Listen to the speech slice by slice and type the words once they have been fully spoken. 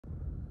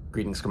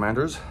Greetings,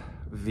 Commanders.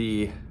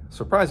 The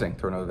surprising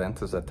turn of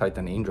events is that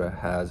Titan Indra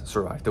has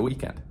survived the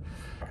weekend,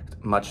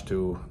 much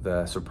to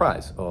the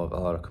surprise of a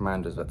lot of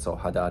commanders that saw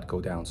Hadad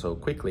go down so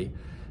quickly.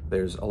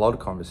 There's a lot of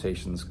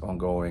conversations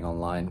ongoing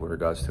online with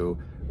regards to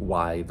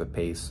why the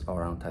pace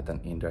around Titan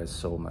Indra is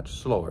so much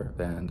slower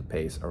than the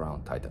pace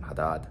around Titan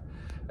Hadad.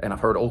 And I've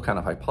heard all kind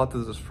of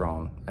hypotheses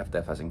from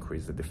FDev has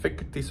increased the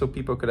difficulty so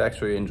people could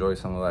actually enjoy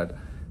some of that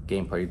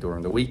gameplay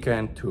during the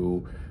weekend,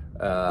 to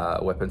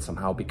weapons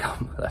somehow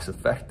become less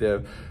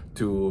effective,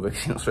 to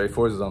the straight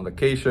forces on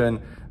vacation.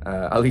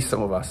 At least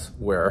some of us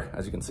were,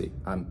 as you can see.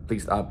 I'm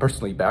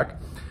personally back,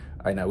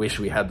 and I wish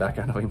we had that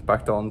kind of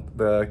impact on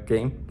the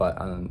game, but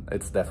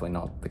it's definitely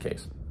not the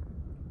case.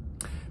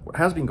 What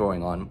has been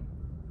going on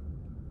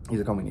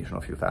is a combination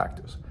of a few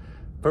factors.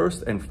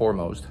 First and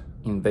foremost,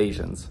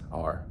 invasions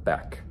are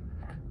back.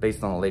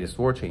 Based on the latest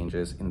war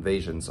changes,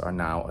 invasions are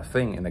now a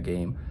thing in the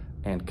game,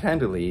 and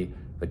candidly,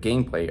 the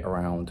gameplay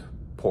around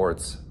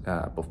ports,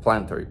 both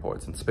planetary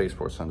ports and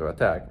spaceports under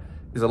attack,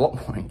 is a lot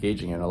more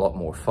engaging and a lot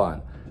more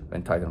fun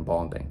than Titan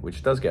bombing,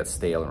 which does get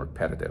stale and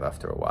repetitive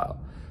after a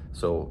while.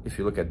 So if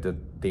you look at the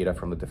data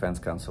from the Defense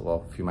Council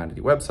of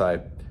Humanity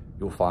website,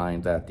 you'll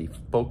find that the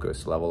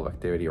focus level of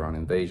activity around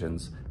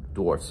invasions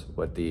dwarfs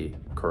what the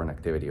current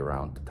activity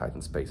around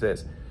Titan space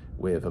is,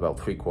 with about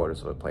 3/4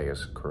 of the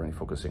players currently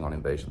focusing on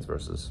invasions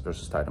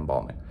versus Titan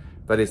bombing.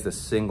 That is the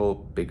single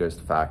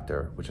biggest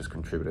factor which has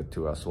contributed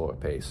to a slower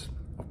pace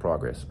of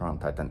progress around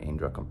Titan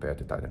Indra compared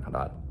to Titan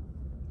Hadad.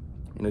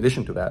 In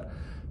addition to that,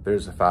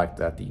 there's the fact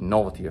that the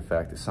novelty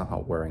effect is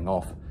somehow wearing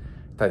off.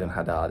 Titan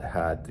Hadad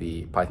had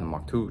the Python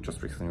Mark II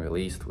just recently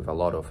released, with a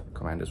lot of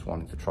commanders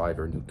wanting to try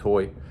their new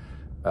toy.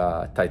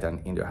 Titan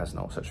Indra has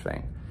no such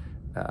thing.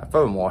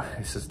 Furthermore,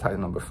 this is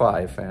Titan number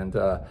 5, and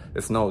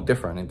it's no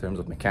different in terms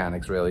of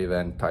mechanics really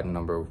than Titan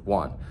number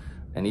 1.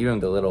 And even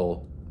the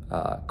little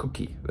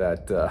cookie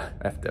that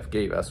FDev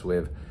gave us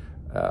with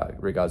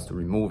regards to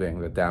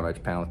removing the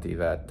damage penalty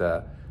that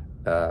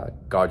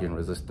Guardian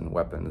resistant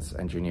weapons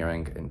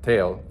engineering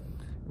entail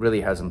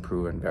really hasn't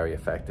proven very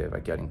effective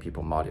at getting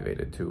people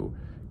motivated to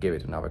give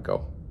it another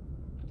go.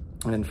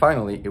 And then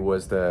finally, it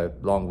was the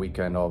long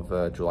weekend of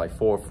July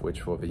 4th,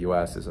 which for the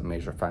US is a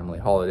major family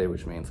holiday,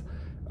 which means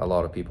a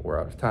lot of people were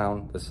out of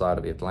town, this side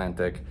of the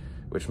Atlantic,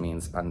 which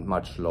means a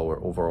much lower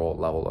overall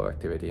level of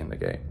activity in the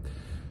game.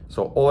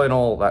 So all in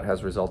all, that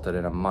has resulted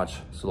in a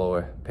much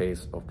slower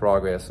pace of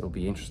progress. It'll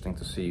be interesting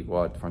to see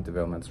what Front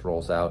Developments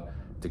rolls out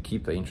to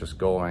keep the interest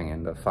going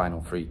in the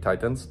final 3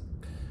 Titans.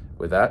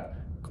 With that,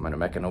 Commander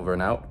Mechan over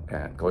and out,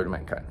 and glory to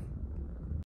mankind.